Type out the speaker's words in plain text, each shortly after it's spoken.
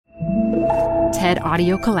TED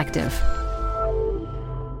Audio Collective.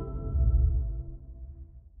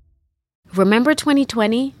 Remember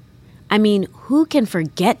 2020? I mean, who can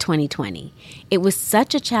forget 2020? It was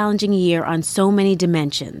such a challenging year on so many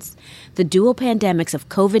dimensions. The dual pandemics of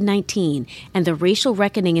COVID-19 and the racial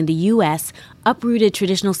reckoning in the U.S. uprooted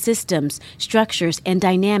traditional systems, structures, and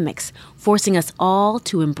dynamics, forcing us all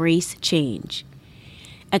to embrace change.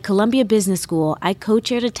 At Columbia Business School, I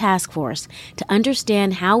co-chaired a task force to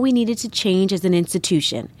understand how we needed to change as an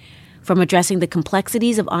institution, from addressing the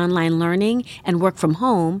complexities of online learning and work from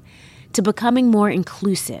home to becoming more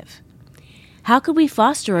inclusive. How could we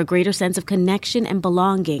foster a greater sense of connection and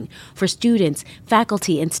belonging for students,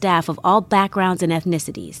 faculty, and staff of all backgrounds and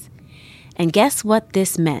ethnicities? And guess what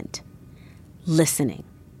this meant? Listening.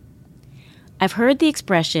 I've heard the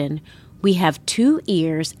expression, we have 2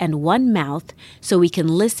 ears and 1 mouth so we can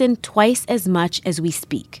listen twice as much as we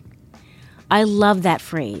speak. I love that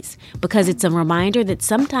phrase because it's a reminder that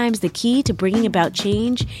sometimes the key to bringing about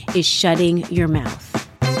change is shutting your mouth.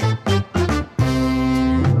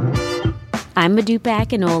 I'm Modupe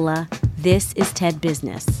Akinola. This is TED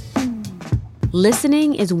Business.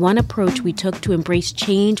 Listening is one approach we took to embrace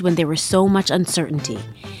change when there was so much uncertainty.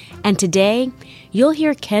 And today, you'll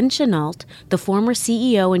hear Ken Chenault, the former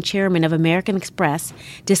CEO and chairman of American Express,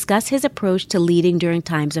 discuss his approach to leading during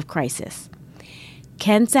times of crisis.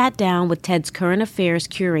 Ken sat down with TED's current affairs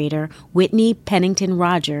curator, Whitney Pennington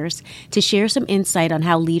Rogers, to share some insight on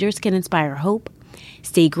how leaders can inspire hope,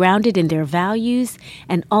 stay grounded in their values,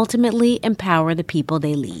 and ultimately empower the people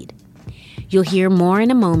they lead. You'll hear more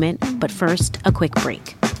in a moment, but first, a quick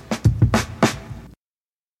break.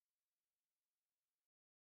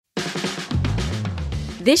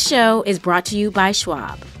 This show is brought to you by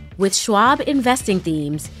Schwab. With Schwab investing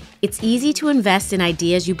themes, it's easy to invest in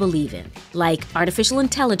ideas you believe in, like artificial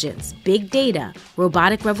intelligence, big data,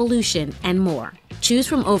 robotic revolution, and more. Choose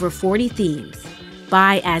from over 40 themes.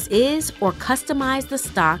 Buy as is or customize the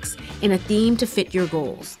stocks in a theme to fit your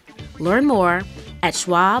goals. Learn more at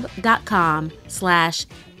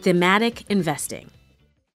schwab.com/thematic investing.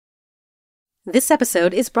 This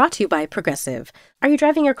episode is brought to you by Progressive. Are you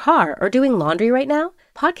driving your car or doing laundry right now?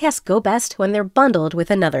 Podcasts go best when they're bundled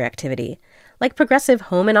with another activity. Like Progressive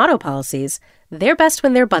home and auto policies, they're best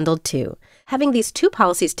when they're bundled too. Having these 2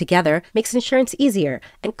 policies together makes insurance easier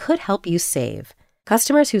and could help you save.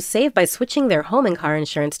 Customers who save by switching their home and car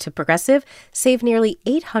insurance to Progressive save nearly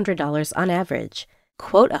 $800 on average.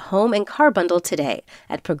 Quote a home and car bundle today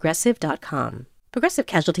at Progressive.com. Progressive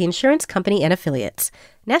Casualty Insurance Company and Affiliates.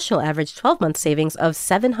 National average 12-month savings of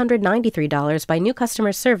 $793 by new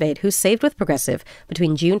customers surveyed who saved with Progressive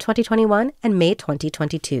between June 2021 and May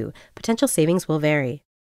 2022. Potential savings will vary.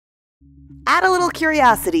 Add a little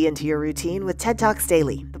curiosity into your routine with TED Talks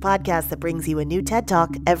Daily, the podcast that brings you a new TED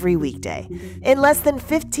Talk every weekday. In less than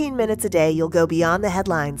 15 minutes a day, you'll go beyond the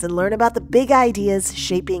headlines and learn about the big ideas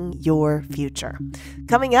shaping your future.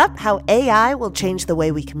 Coming up, how AI will change the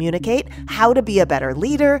way we communicate, how to be a better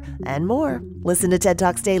leader, and more. Listen to TED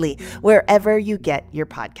Talks Daily wherever you get your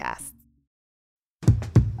podcasts.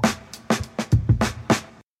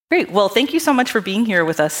 Great. Well, thank you so much for being here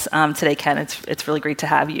with us today, Ken. It's really great to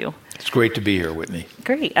have you. It's great to be here, Whitney.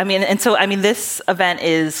 Great. This event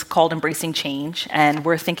is called Embracing Change, and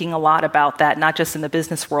we're thinking a lot about that, not just in the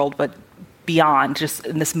business world, but beyond, just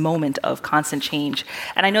in this moment of constant change.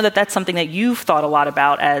 And I know that that's something that you've thought a lot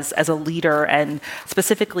about as a leader, and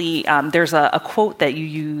specifically, there's a quote that you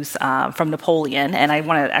use from Napoleon, and I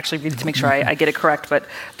want to actually read it to make sure I get it correct, but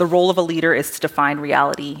the role of a leader is to define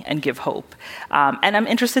reality and give hope. And I'm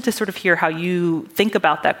interested to sort of hear how you think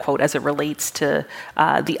about that quote as it relates to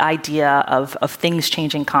the idea of things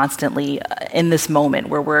changing constantly in this moment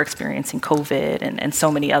where we're experiencing COVID and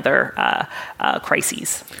so many other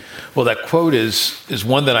crises. Well, that quote is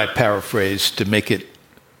one that I paraphrase to make it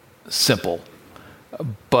simple.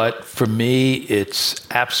 But for me, it's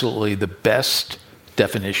absolutely the best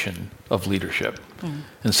definition of leadership.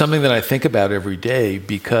 And something that I think about every day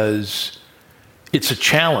because it's a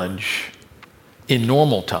challenge in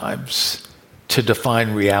normal times to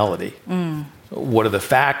define reality. What are the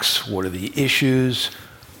facts? What are the issues?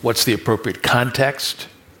 What's the appropriate context?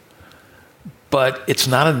 But it's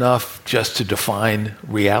not enough just to define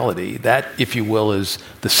reality. That, if you will, is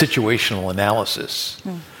the situational analysis.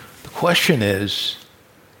 The question is,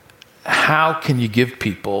 how can you give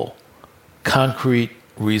people concrete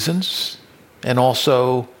reasons and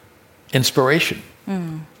also inspiration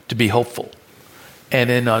to be hopeful? And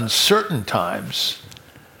in uncertain times,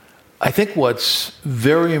 I think what's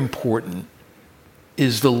very important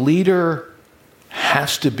is the leader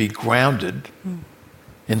has to be grounded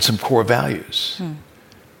in some core values.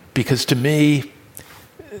 Because to me,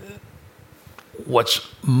 what's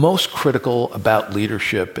most critical about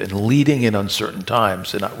leadership and leading in uncertain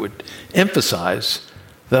times, and I would emphasize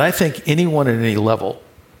that I think anyone at any level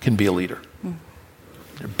can be a leader.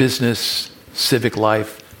 Business, civic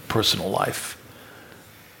life, personal life.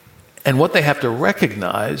 And what they have to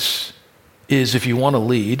recognize is if you want to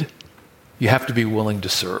lead, you have to be willing to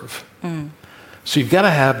serve. So you've got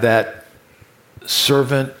to have that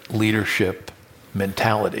servant leadership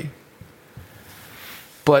mentality.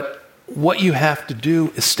 But what you have to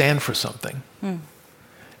do is stand for something.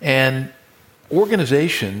 And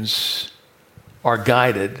organizations are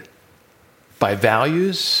guided by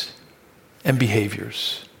values and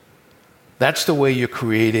behaviors. That's the way you're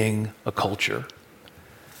creating a culture.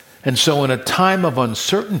 And so in a time of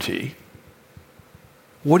uncertainty,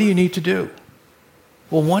 what do you need to do?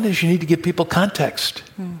 Well, one is you need to give people context.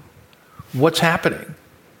 What's happening?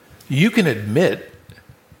 You can admit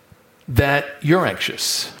that you're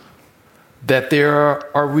anxious, that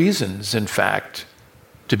there are reasons, in fact,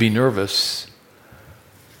 to be nervous.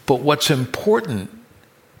 But what's important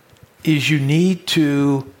is you need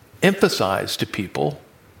to emphasize to people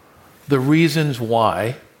the reasons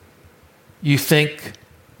why you think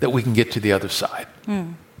that we can get to the other side.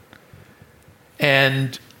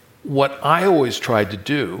 And what I always tried to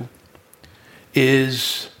do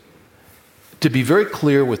is to be very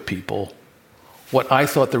clear with people what I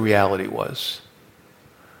thought the reality was.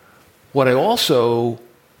 What I also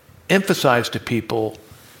emphasize to people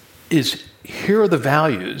is here are the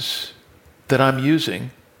values that I'm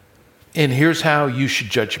using, and here's how you should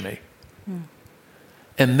judge me.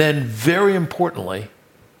 And then, very importantly,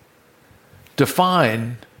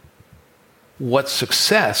 define what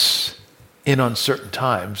success in uncertain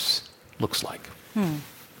times looks like.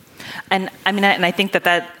 And I think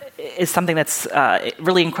that is something that's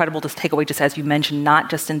really incredible to take away, just as you mentioned,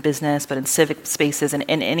 not just in business, but in civic spaces and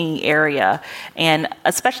in any area. And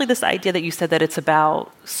especially this idea that you said that it's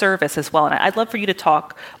about service as well. And I'd love for you to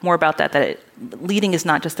talk more about that leading is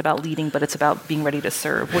not just about leading, but it's about being ready to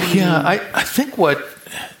serve. What do you mean? I think what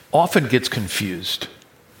often gets confused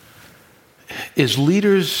is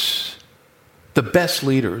leaders, the best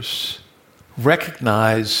leaders,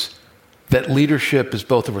 recognize that leadership is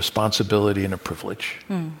both a responsibility and a privilege.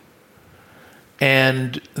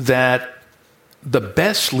 And that the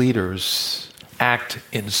best leaders act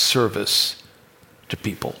in service to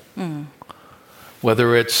people.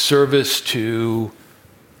 Whether it's service to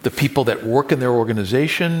the people that work in their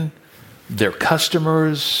organization, their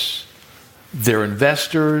customers, their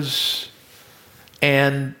investors.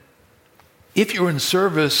 And if you're in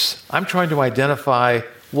service, I'm trying to identify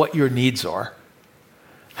what your needs are.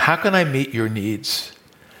 How can I meet your needs?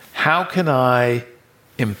 How can I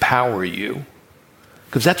empower you?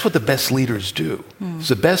 Because that's what the best leaders do.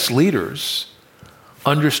 The best leaders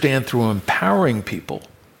understand through empowering people,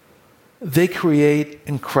 they create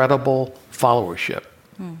incredible followership.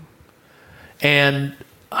 And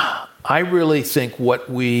I really think what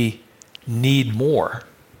we need more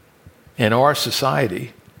in our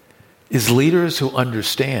society is leaders who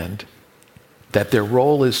understand that their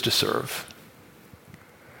role is to serve.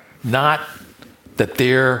 Not that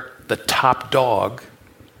they're the top dog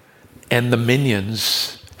and the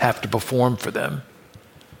minions have to perform for them.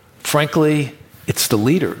 Frankly, it's the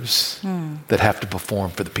leaders that have to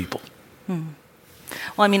perform for the people.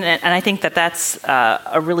 Well, and I think that's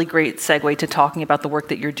a really great segue to talking about the work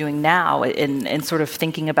that you're doing now and sort of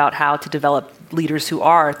thinking about how to develop leaders who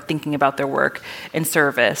are thinking about their work in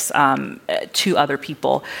service to other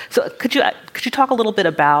people. So could you talk a little bit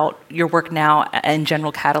about your work now in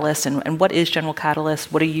General Catalyst and what is General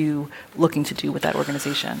Catalyst? What are you looking to do with that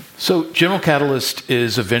organization? So General Catalyst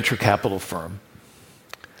is a venture capital firm,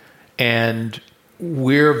 and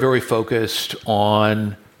we're very focused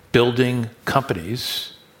on building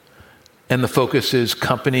companies, and the focus is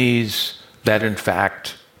companies that in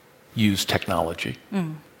fact use technology.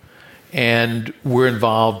 And we're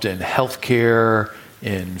involved in healthcare,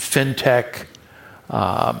 in fintech,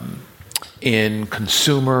 in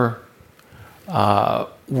consumer.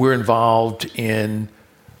 We're involved in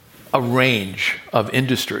a range of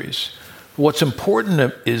industries. What's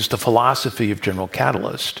important is the philosophy of General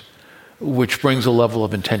Catalyst, which brings a level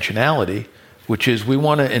of intentionality, which is we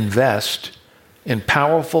want to invest in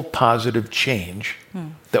powerful, positive change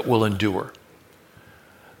that will endure.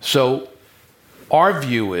 So our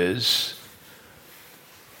view is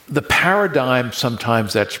the paradigm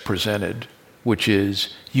sometimes that's presented, which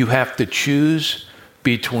is you have to choose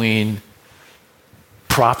between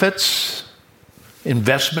profits,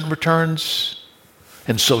 investment returns,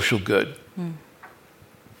 and social good.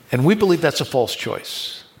 And we believe that's a false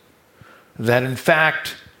choice. that, in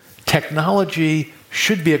fact, technology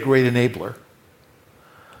should be a great enabler.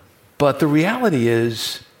 But the reality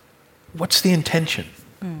is, what's the intention?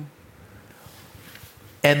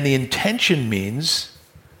 And the intention means,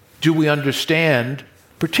 do we understand,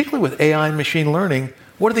 particularly with AI and machine learning,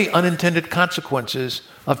 what are the unintended consequences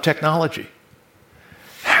of technology?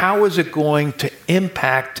 How is it going to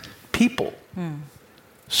impact people?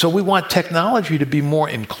 So we want technology to be more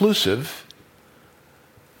inclusive,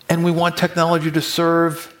 and we want technology to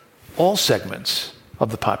serve all segments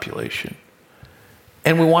of the population.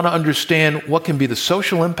 And we want to understand what can be the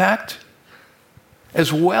social impact,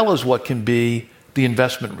 as well as what can be the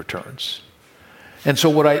investment returns. And so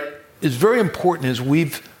what is very important is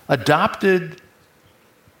we've adopted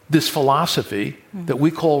this philosophy that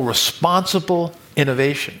we call responsible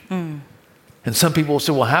innovation. And some people will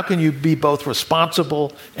say, well, how can you be both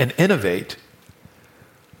responsible and innovate?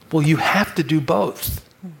 Well, you have to do both.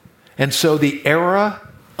 And so the era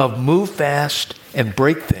of move fast and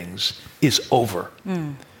break things is over.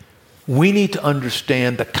 We need to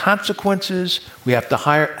understand the consequences. We have to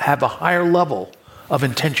have a higher level of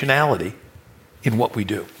intentionality in what we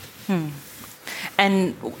do.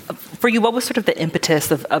 And for you, what was sort of the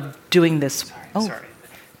impetus of doing this? Sorry.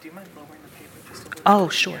 Do you mind lowering the paper just a little bit? Oh,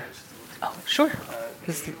 sure. Oh, sure.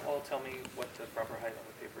 Can you all tell me what the proper height on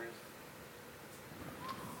the paper is?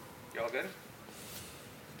 You all good?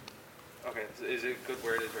 Okay. Is it good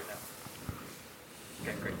where it is right now?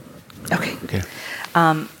 Okay, great. Okay.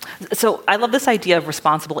 So I love this idea of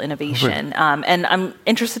responsible innovation. And I'm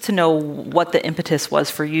interested to know what the impetus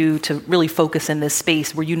was for you to really focus in this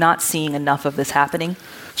space. Were you not seeing enough of this happening?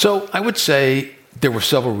 So I would say there were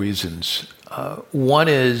several reasons. One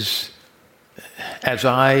is, as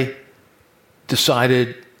I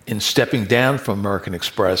decided in stepping down from American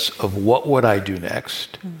Express of what would I do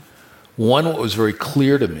next, one, what was very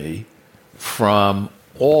clear to me from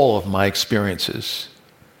all of my experiences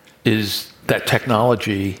is that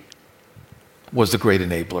technology was the great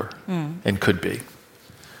enabler and could be.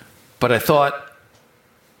 But I thought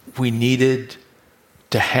we needed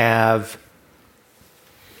to have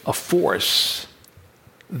a force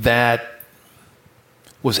that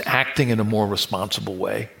was acting in a more responsible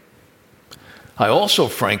way. I also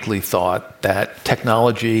frankly thought that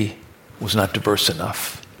technology was not diverse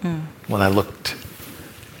enough. When I looked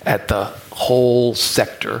at the whole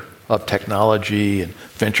sector of technology and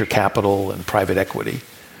venture capital and private equity.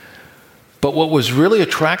 But what was really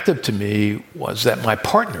attractive to me was that my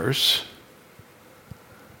partners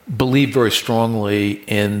believed very strongly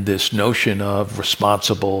in this notion of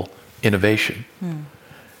responsible innovation.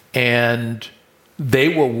 And they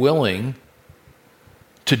were willing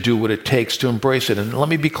to do what it takes to embrace it. And let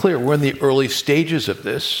me be clear, we're in the early stages of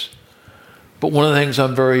this. But one of the things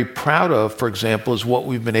I'm very proud of, for example, is what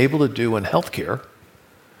we've been able to do in healthcare,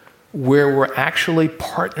 where we're actually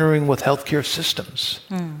partnering with healthcare systems.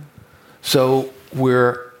 So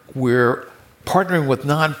we're partnering with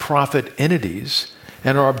nonprofit entities,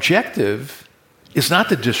 and our objective is not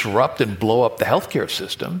to disrupt and blow up the healthcare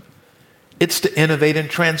system. It's to innovate and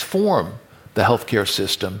transform the healthcare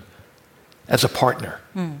system as a partner.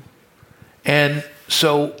 And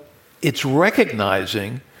so it's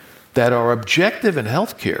recognizing that our objective in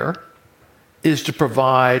healthcare is to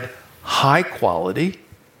provide high quality,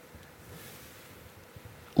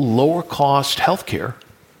 lower cost healthcare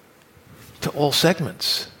to all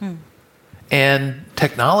segments. And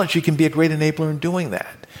technology can be a great enabler in doing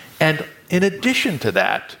that. And in addition to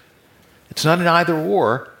that, it's not an either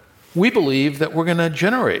or, we believe that we're going to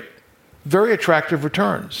generate very attractive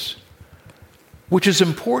returns, which is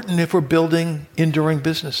important if we're building enduring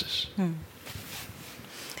businesses.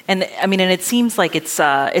 And I mean, and it seems like it's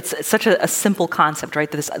such a simple concept,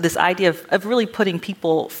 right? This idea of really putting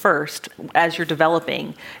people first as you're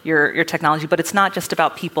developing your technology, but it's not just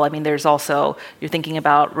about people. I mean, there's also, you're thinking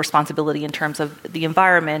about responsibility in terms of the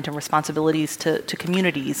environment and responsibilities to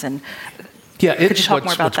communities. And yeah, could you talk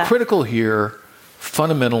more about that? What's critical here,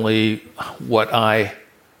 fundamentally, what I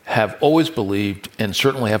have always believed and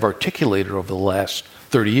certainly have articulated over the last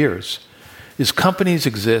 30 years, is companies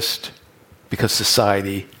exist because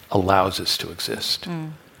society allows us to exist.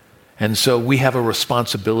 And so we have a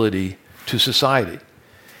responsibility to society.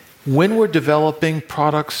 When we're developing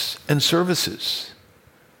products and services,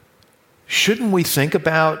 shouldn't we think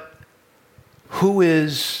about who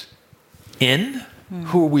is in,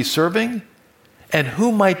 who are we serving, and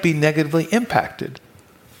who might be negatively impacted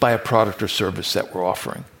by a product or service that we're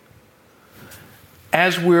offering?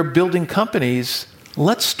 As we're building companies,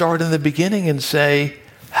 let's start in the beginning and say,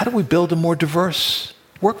 how do we build a more diverse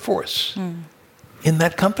workforce in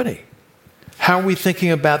that company? How are we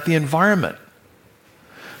thinking about the environment?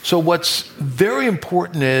 So what's very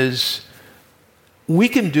important is we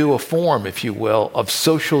can do a form, if you will, of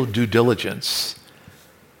social due diligence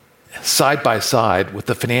side by side with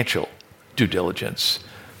the financial due diligence.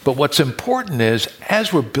 But what's important is,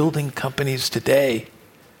 as we're building companies today,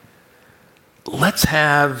 let's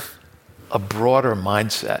have a broader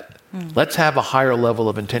mindset. Let's have a higher level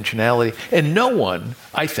of intentionality. And no one,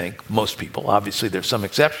 I think, most people, obviously there's some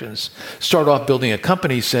exceptions, start off building a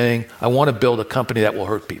company saying, I want to build a company that will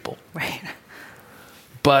hurt people. Right.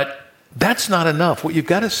 But that's not enough. What you've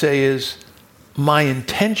got to say is, my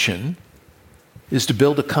intention is to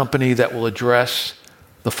build a company that will address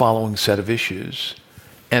the following set of issues.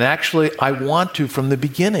 And actually, I want to, from the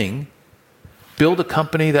beginning, build a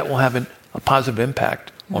company that will have a positive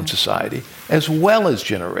impact on society, as well as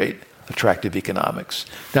generate attractive economics.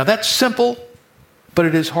 Now, that's simple, but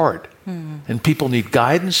it is hard. And people need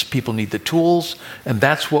guidance, people need the tools, and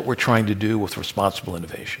that's what we're trying to do with responsible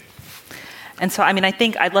innovation. And so, I mean, I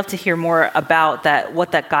think I'd love to hear more about that,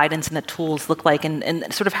 what that guidance and the tools look like,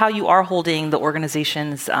 and sort of how you are holding the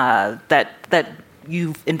organizations that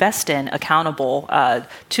you invest in accountable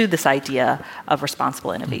to this idea of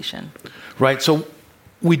responsible innovation. Right. So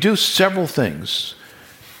we do several things.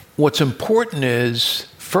 What's important is,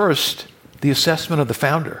 first, the assessment of the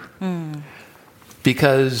founder.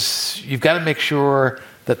 Because you've got to make sure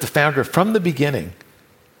that the founder, from the beginning,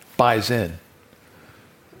 buys in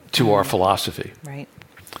to our philosophy. Right.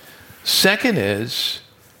 Second is,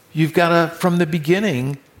 you've got to, from the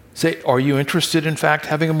beginning, say, are you interested, in fact,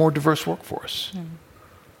 having a more diverse workforce?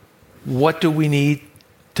 What do we need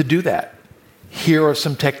to do that? Here are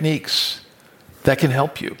some techniques that can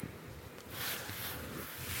help you.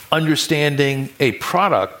 Understanding a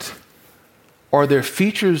product, are there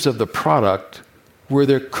features of the product where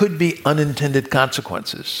there could be unintended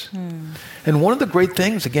consequences? And one of the great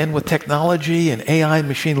things, again, with technology and AI and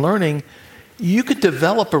machine learning, you could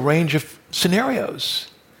develop a range of scenarios.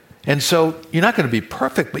 And so you're not going to be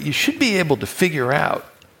perfect, but you should be able to figure out,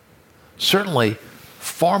 certainly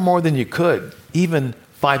far more than you could even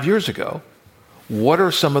 5 years ago, what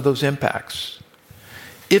are some of those impacts?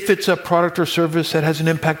 If it's a product or service that has an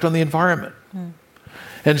impact on the environment.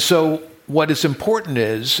 And so what is important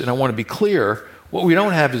is, and I want to be clear, what we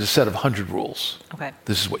don't have is a set of 100 rules. Okay.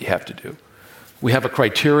 This is what you have to do. We have a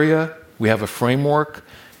criteria, we have a framework.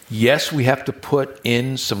 Yes, we have to put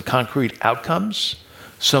in some concrete outcomes.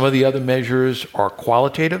 Some of the other measures are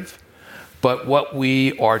qualitative. But what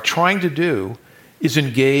we are trying to do is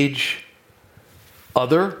engage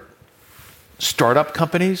other startup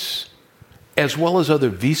companies, as well as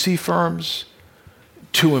other VC firms,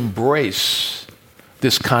 to embrace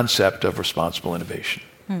this concept of responsible innovation.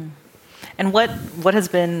 And what has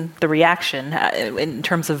been the reaction in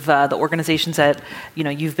terms of the organizations that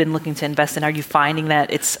you've been looking to invest in? Are you finding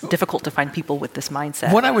that it's difficult to find people with this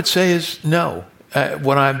mindset? What I would say is no.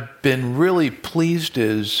 What I've been really pleased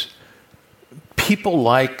is people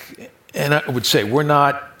like, and I would say we're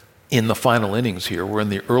not in the final innings here, we're in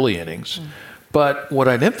the early innings. But what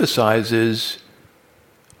I'd emphasize is,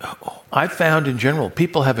 I've found in general,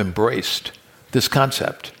 people have embraced this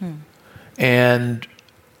concept. And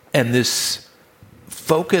this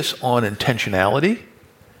focus on intentionality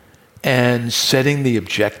and setting the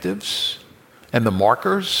objectives and the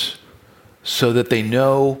markers so that they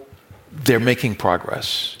know they're making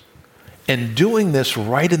progress. And doing this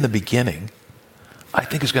right in the beginning, I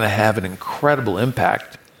think is going to have an incredible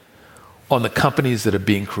impact on the companies that are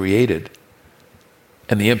being created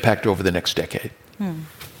and the impact over the next decade.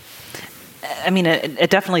 I mean, it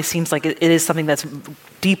definitely seems like it is something that's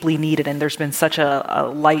deeply needed, and there's been such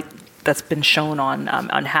a light that's been shown on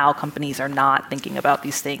how companies are not thinking about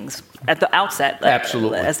these things at the outset.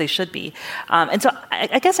 Absolutely. As they should be. And so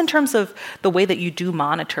I guess in terms of the way that you do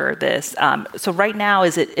monitor this, so right now,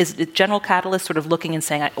 is it General Catalyst sort of looking and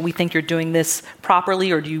saying, we think you're doing this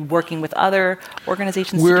properly, or are you working with other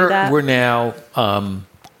organizations to do that? We're now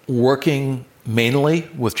working mainly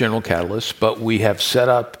with General Catalyst, but we have set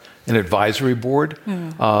up an advisory board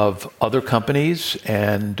of other companies,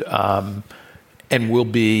 and we'll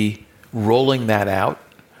be rolling that out.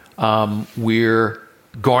 We're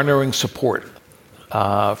garnering support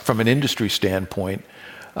from an industry standpoint,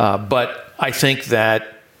 but I think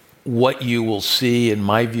that what you will see, in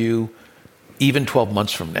my view, even 12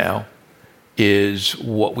 months from now, is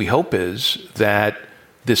what we hope is that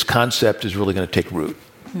this concept is really going to take root,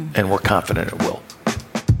 and we're confident it will.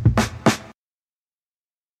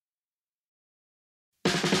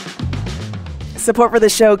 Support for the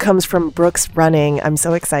show comes from Brooks Running. I'm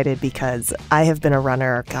so excited because I have been a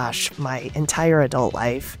runner, my entire adult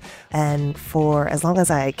life. And for as long as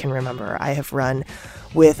I can remember, I have run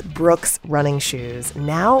with Brooks running shoes.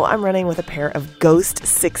 Now I'm running with a pair of Ghost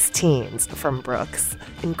 16s from Brooks.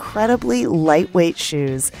 Incredibly lightweight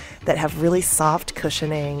shoes that have really soft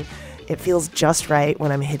cushioning. It feels just right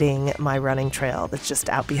when I'm hitting my running trail that's just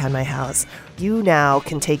out behind my house. You now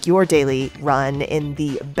can take your daily run in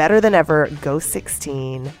the better than ever Ghost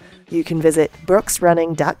 16. You can visit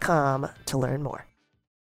brooksrunning.com to learn more.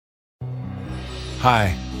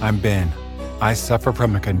 Hi, I'm Ben. I suffer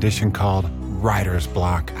from a condition called writer's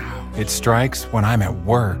block. It strikes when I'm at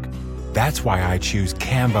work. That's why I choose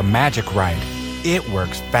Canva Magic Write. It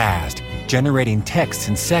works fast, generating text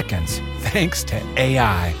in seconds, thanks to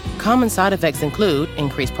AI. Common side effects include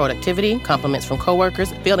increased productivity, compliments from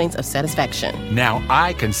coworkers, feelings of satisfaction. Now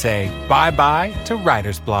I can say bye-bye to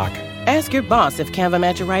writer's block. Ask your boss if Canva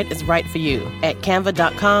Magic Write is right for you at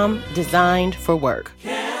canva.com, designed for work.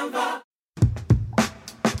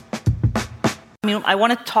 I mean, I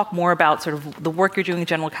want to talk more about sort of the work you're doing at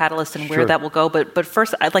General Catalyst and where that will go. But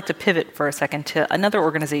first, I'd like to pivot for a second to another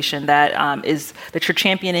organization that that you're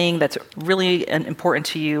championing, that's really important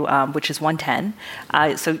to you, which is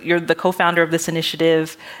 110. So you're the co-founder of this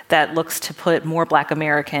initiative that looks to put more Black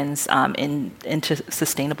Americans into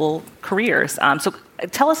sustainable careers. So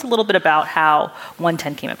tell us a little bit about how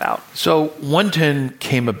 110 came about. So 110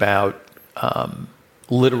 came about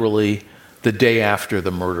literally the day after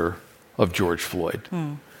the murder of George Floyd.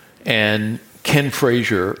 And Ken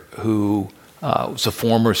Frazier, who was a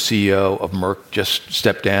former CEO of Merck, just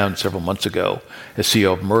stepped down several months ago as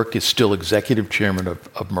CEO of Merck, is still executive chairman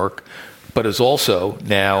of Merck, but is also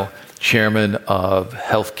now chairman of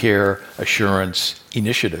Healthcare Assurance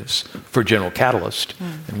Initiatives for General Catalyst.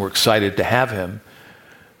 And we're excited to have him.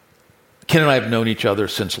 Ken and I have known each other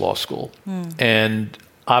since law school. And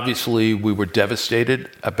obviously we were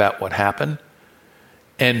devastated about what happened.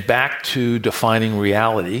 And back to defining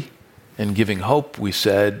reality and giving hope, we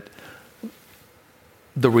said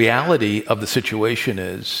the reality of the situation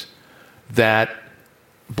is that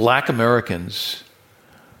Black Americans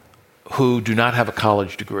who do not have a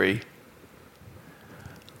college degree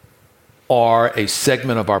are a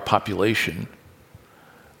segment of our population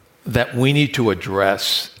that we need to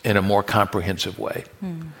address in a more comprehensive way.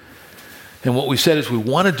 And what we said is we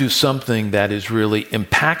want to do something that is really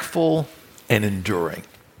impactful and enduring.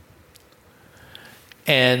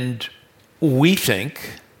 And we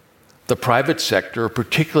think the private sector,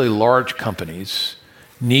 particularly large companies,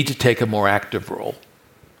 need to take a more active role.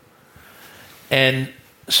 And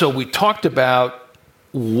so we talked about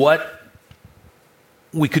what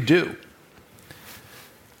we could do.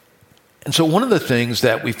 And so one of the things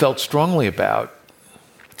that we felt strongly about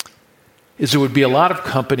is there would be a lot of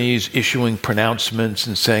companies issuing pronouncements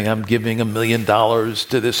and saying, I'm giving $1 million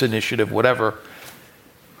to this initiative, whatever.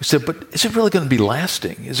 We said, but is it really going to be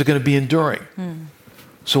lasting? Is it going to be enduring?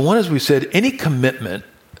 So one is we said, any commitment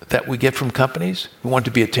that we get from companies, we want it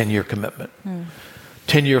to be a 10-year commitment.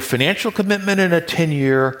 10-year financial commitment and a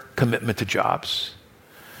 10-year commitment to jobs.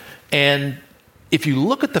 And if you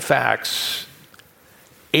look at the facts,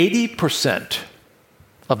 80%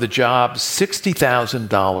 of the jobs,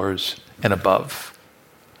 $60,000 and above,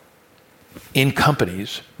 in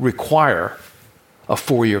companies require a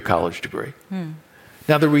 4-year college degree.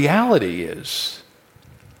 Now, the reality is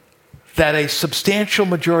that a substantial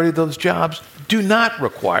majority of those jobs do not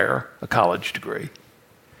require a college degree.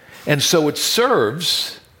 And so it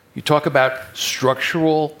serves, you talk about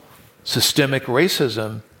structural, systemic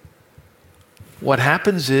racism, what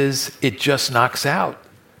happens is it just knocks out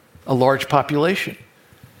a large population.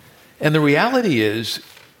 And the reality is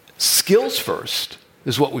skills first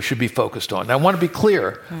is what we should be focused on. Now, I want to be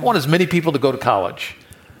clear. I want as many people to go to college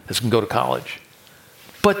as can go to college.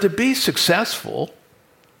 But to be successful,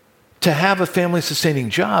 to have a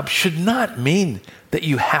family-sustaining job should not mean that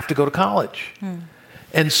you have to go to college.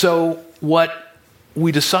 And so what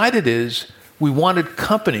we decided is we wanted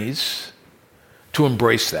companies to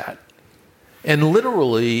embrace that. And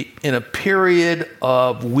literally, in a period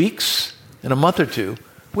of weeks, in a month or two,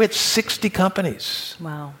 we had 60 companies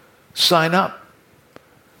sign up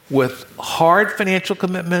with hard financial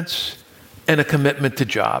commitments and a commitment to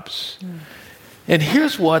jobs. And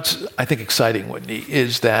here's what's, I think, exciting, Whitney,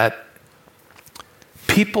 is that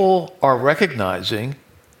people are recognizing,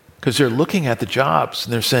 because they're looking at the jobs,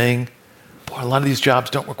 and they're saying, boy, a lot of these jobs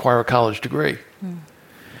don't require a college degree.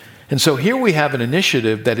 And so here we have an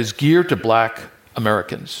initiative that is geared to Black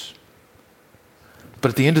Americans. But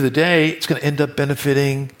at the end of the day, it's going to end up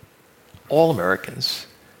benefiting all Americans,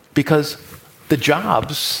 because the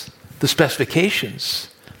jobs, the specifications,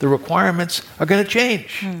 the requirements are going to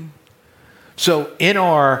change. So in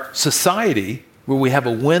our society, where we have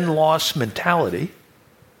a win-loss mentality,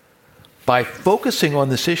 by focusing on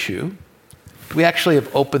this issue, we actually have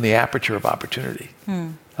opened the aperture of opportunity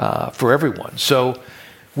for everyone. So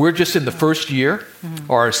we're just in the first year.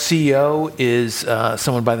 Our CEO is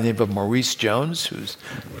someone by the name of Maurice Jones, who's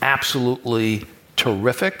absolutely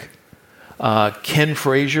terrific. Ken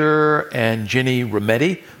Frazier and Ginny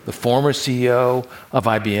Rometty, the former CEO of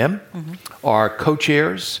IBM, are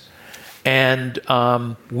co-chairs. And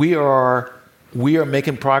we are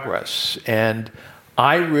making progress. And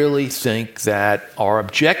I really think that our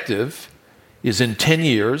objective is in 10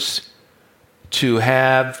 years to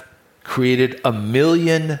have created 1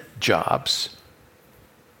 million jobs,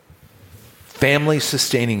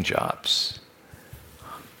 family-sustaining jobs.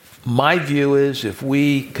 My view is if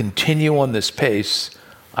we continue on this pace,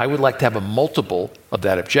 I would like to have a multiple of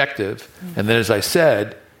that objective. And then, as I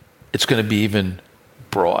said, it's going to be even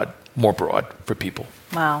more broad for people.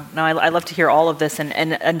 Wow. No, I love to hear all of this.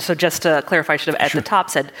 And so just to clarify, I should have at the top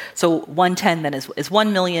said, so 110 then is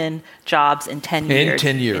 1 million jobs in 10 years. In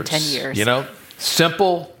 10 years. In 10 years. You know,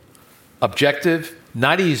 simple, objective,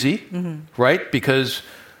 not easy, right? Because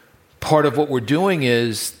part of what we're doing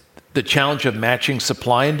is the challenge of matching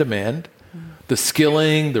supply and demand, the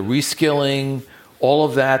skilling, the reskilling, all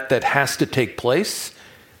of that has to take place.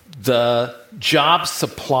 The job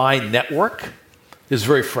supply network is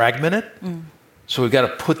very fragmented. So we've got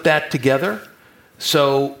to put that together.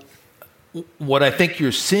 So what I think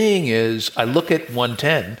you're seeing is, I look at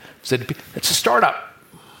 110, said it's a startup.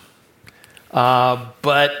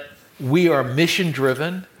 But we are mission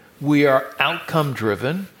driven, we are outcome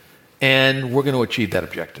driven, and we're going to achieve that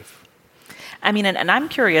objective. I mean, and I'm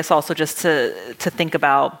curious also just to think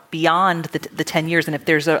about beyond the 10 years, and if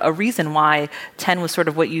there's a reason why 10 was sort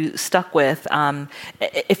of what you stuck with.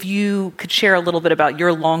 If you could share a little bit about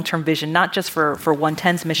your long-term vision, not just for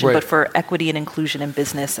 110's mission, right, but for equity and inclusion in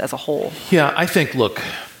business as a whole. Yeah, I think, look,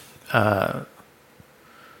 I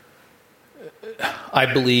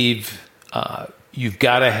believe you've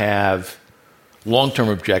got to have long-term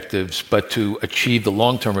objectives, but to achieve the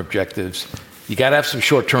long-term objectives, you got to have some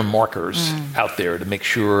short-term markers out there to make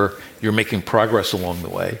sure you're making progress along the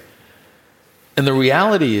way. And the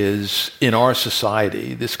reality is, in our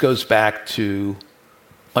society, this goes back to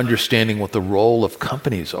understanding what the role of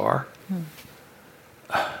companies are.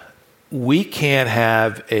 We can't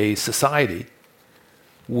have a society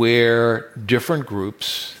where different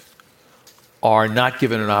groups are not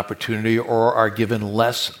given an opportunity or are given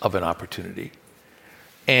less of an opportunity.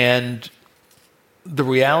 And the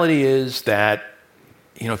reality is that,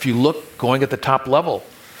 you know, if you look going at the top level,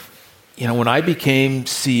 you know, when I became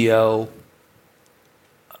CEO,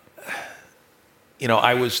 you know,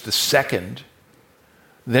 I was the second.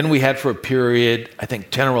 Then we had for a period, I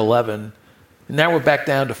think 10 or 11. And now we're back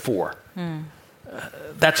down to 4.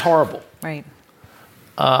 That's horrible. Right.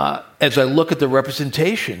 As I look at the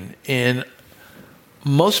representation in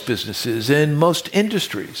most businesses, in most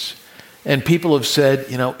industries, and people have said,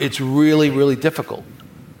 you know, it's really, really difficult.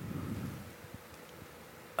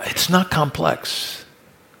 It's not complex.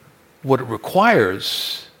 What it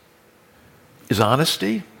requires is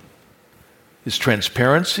honesty, is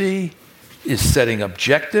transparency, is setting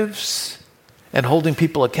objectives, and holding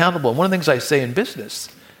people accountable. And one of the things I say in business,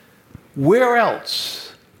 where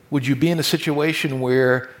else would you be in a situation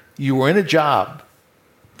where you were in a job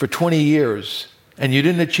for 20 years and you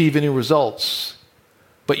didn't achieve any results,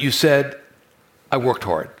 but you said, I worked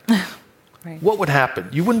hard? Right. What would happen?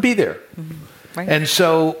 You wouldn't be there. Right. And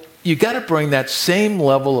so you got to bring that same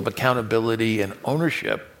level of accountability and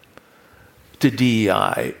ownership to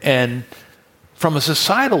DEI. And from a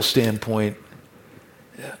societal standpoint,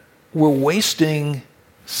 we're wasting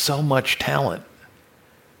so much talent.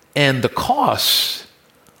 And the costs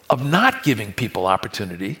of not giving people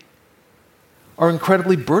opportunity are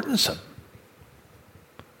incredibly burdensome.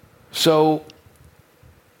 So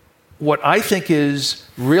what I think is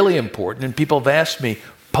really important, and people have asked me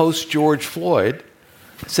post-George Floyd,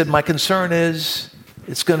 I said my concern is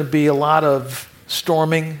it's going to be a lot of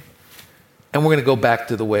storming, and we're going to go back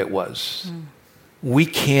to the way it was. We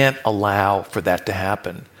can't allow for that to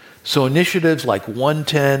happen. So initiatives like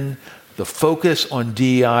 110, the focus on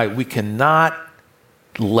DEI, we cannot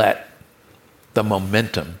let the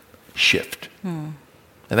momentum shift. And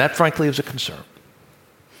that, frankly, is a concern.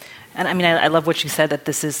 And I mean, I love what you said, that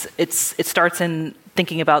it starts in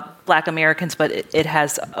thinking about Black Americans, but it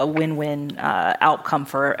has a win-win outcome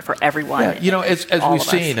for everyone. Yeah, you know, as we've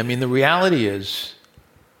seen, I mean, the reality is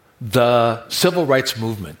the civil rights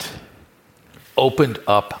movement opened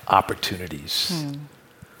up opportunities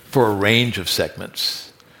for a range of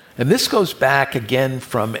segments. And this goes back again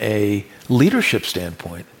from a leadership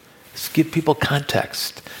standpoint. Just give people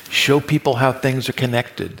context, show people how things are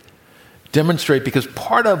connected, demonstrate, because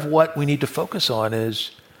part of what we need to focus on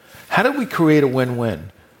is how do we create a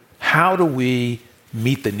win-win? How do we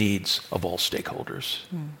meet the needs of all stakeholders?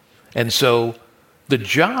 And so the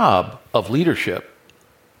job of leadership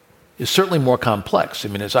is certainly more complex. I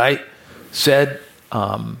mean, as I said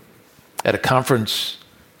at a conference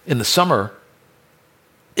in the summer,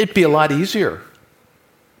 it'd be a lot easier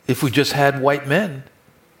if we just had white men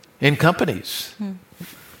in companies.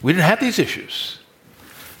 We didn't have these issues.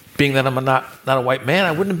 Being that I'm not a white man,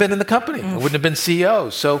 I wouldn't have been in the company. I wouldn't have been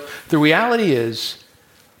CEO. So the reality is,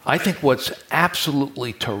 I think what's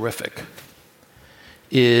absolutely terrific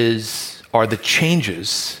are the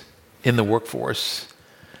changes in the workforce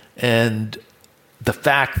and the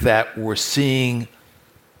fact that we're seeing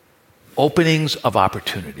openings of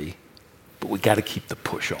opportunity, but we got to keep the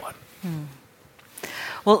push on.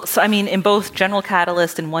 Well, so I mean, in both General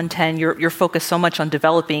Catalyst and 110, you're focused so much on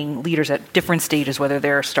developing leaders at different stages, whether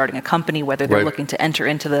they're starting a company, whether they're looking to enter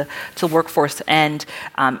into the workforce. And,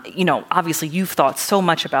 obviously you've thought so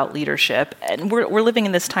much about leadership. And we're living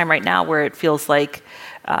in this time right now where it feels like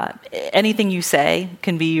anything you say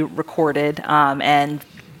can be recorded and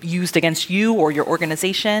used against you or your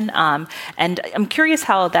organization. And I'm curious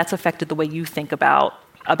how that's affected the way you think about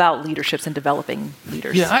leaderships and developing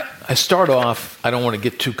leaders. Yeah, I start off, I don't want to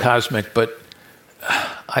get too cosmic, but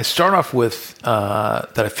I start off with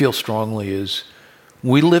that I feel strongly is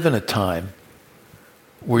we live in a time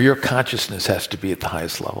where your consciousness has to be at the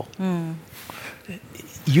highest level.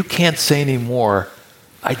 You can't say anymore,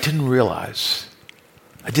 I didn't realize,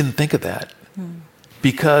 I didn't think of that,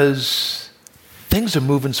 because things are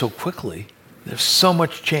moving so quickly. There's so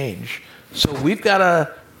much change. So we've got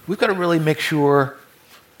to really make sure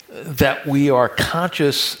that we are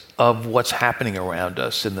conscious of what's happening around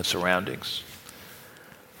us in the surroundings.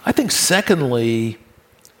 I think secondly,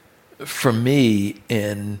 for me,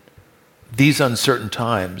 in these uncertain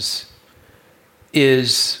times,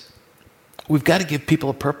 is we've got to give people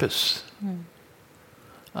a purpose.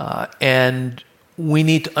 And we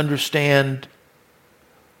need to understand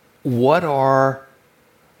what are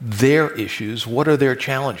their issues, what are their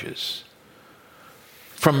challenges.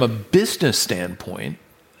 From a business standpoint,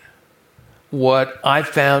 what I've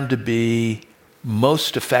found to be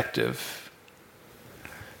most effective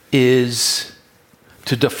is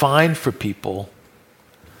to define for people,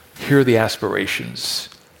 here are the aspirations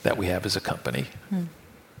that we have as a company.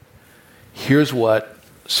 Here's what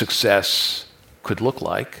success could look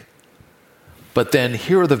like. But then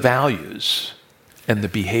here are the values and the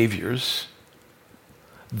behaviors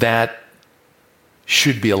that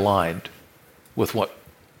should be aligned with what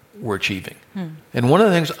we're achieving. And one of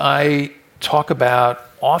the things I talk about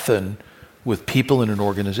often with people in an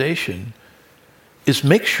organization is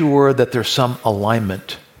make sure that there's some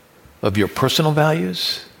alignment of your personal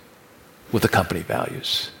values with the company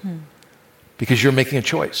values, because you're making a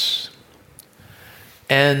choice.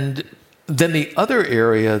 And then the other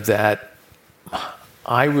area that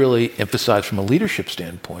I really emphasize from a leadership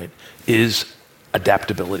standpoint is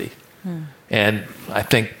adaptability. And I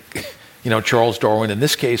think, Charles Darwin in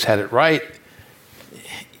this case had it right.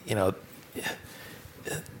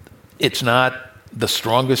 It's not the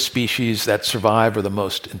strongest species that survive or the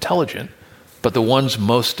most intelligent, but the ones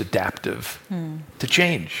most adaptive to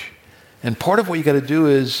change. And part of what you got to do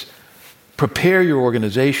is prepare your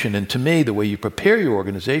organization. And to me, the way you prepare your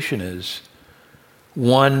organization is,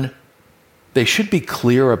 one, they should be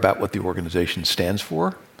clear about what the organization stands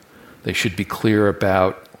for. They should be clear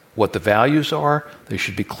about what the values are. They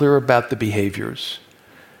should be clear about the behaviors.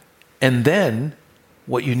 And then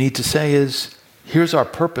what you need to say is, here's our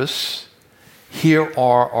purpose. Here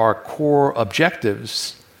are our core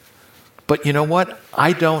objectives. But you know what?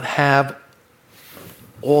 I don't have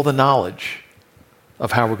all the knowledge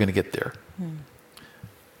of how we're going to get there.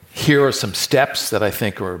 Here are some steps that I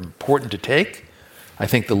think are important to take. I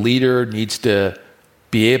think the leader needs to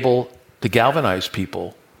be able to galvanize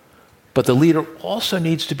people, but the leader also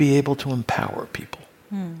needs to be able to empower people.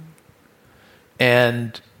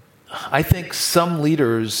 And I think some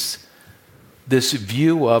leaders, this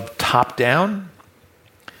view of top-down,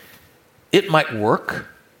 it might work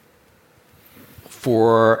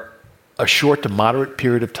for a short to moderate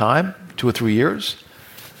period of time, 2 or 3 years.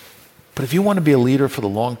 But if you want to be a leader for the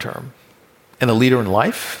long term and a leader in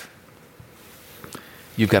life,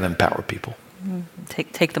 you've got to empower people.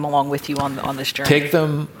 Take them along with you on this journey. Take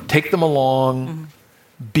them along.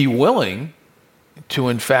 Be willing to,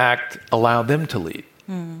 in fact, allow them to lead.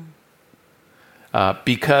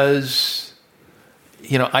 Because,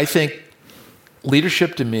 I think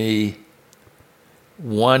leadership to me,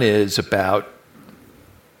 one is about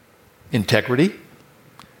integrity,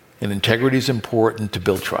 and integrity is important to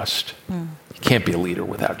build trust. You can't be a leader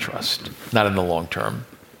without trust, not in the long term.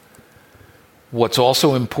 What's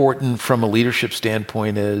also important from a leadership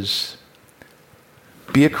standpoint is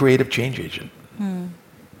be a creative change agent.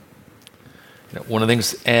 One of the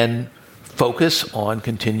things, and focus on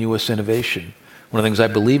continuous innovation. One of the things I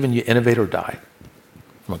believe in, you innovate or die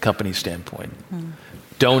from a company standpoint.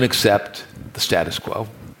 Don't accept the status quo.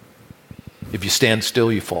 If you stand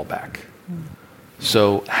still, you fall back.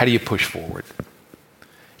 So how do you push forward?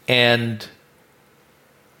 And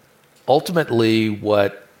ultimately,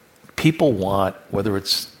 what people want, whether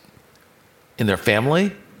it's in their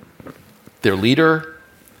family, their leader,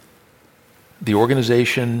 the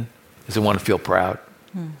organization, is they want to feel proud.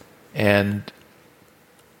 And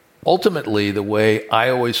ultimately, the way I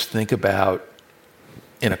always think about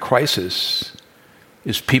in a crisis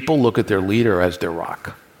is people look at their leader as their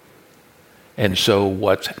rock. And so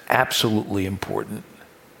what's absolutely important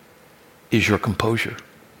is your composure.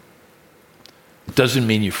 It doesn't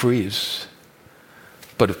mean you freeze.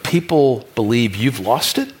 But if people believe you've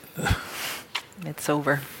lost it, it's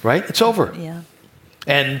over. Right? It's over. Yeah.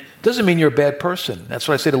 And it doesn't mean you're a bad person. That's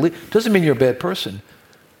what I say to lead. It doesn't mean you're a bad person.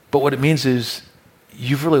 But what it means is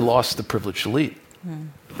you've really lost the privilege to lead.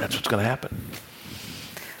 That's what's going to happen.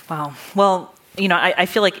 Wow. Well, I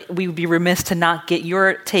feel like we would be remiss to not get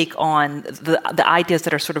your take on the ideas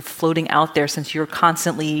that are sort of floating out there, since you're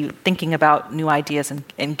constantly thinking about new ideas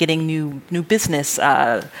and getting new business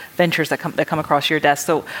ventures that come across your desk.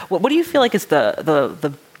 So what do you feel like is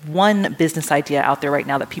the one business idea out there right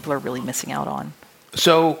now that people are really missing out on?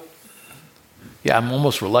 So, yeah, I'm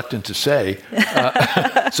almost reluctant to say,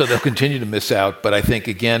 so they'll continue to miss out. But I think,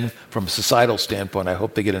 again, from a societal standpoint, I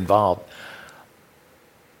hope they get involved.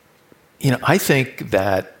 I think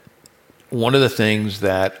that one of the things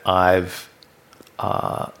that I've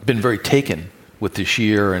been very taken with this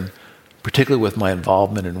year, and particularly with my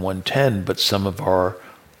involvement in 110, but some of our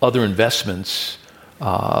other investments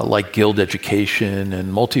like Guild Education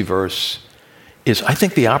and Multiverse, is I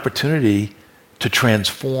think the opportunity to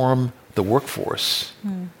transform the workforce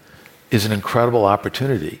is an incredible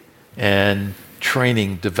opportunity. And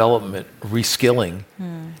training, development, reskilling.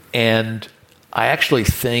 And I actually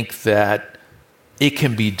think that it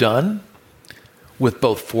can be done with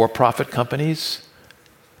both for-profit companies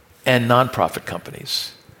and nonprofit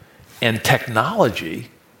companies. And technology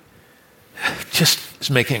just is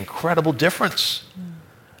making an incredible difference.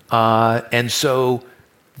 And so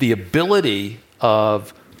the ability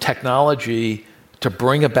of technology to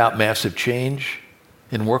bring about massive change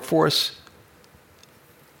in workforce,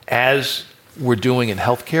 as we're doing in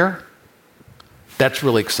healthcare, that's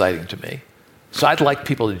really exciting to me. So I'd like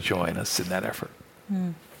people to join us in that effort.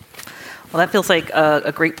 Well, that feels like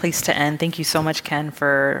a great place to end. Thank you so much, Ken,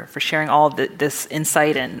 for sharing all of this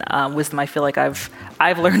insight and wisdom. I feel like I've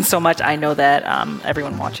learned so much. I know that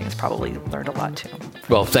everyone watching has probably learned a lot too.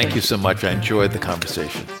 Well, thank you so much. I enjoyed the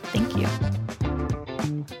conversation. Thank you.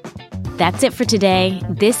 That's it for today.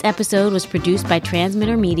 This episode was produced by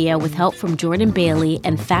Transmitter Media with help from Jordan Bailey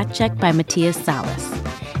and fact-checked by Matthias Salas.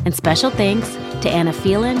 And special thanks to Anna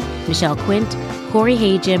Phelan, Michelle Quint, Corey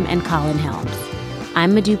Hagem, and Colin Helms.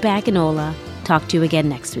 I'm Modupe Akinola. Talk to you again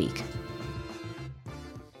next week.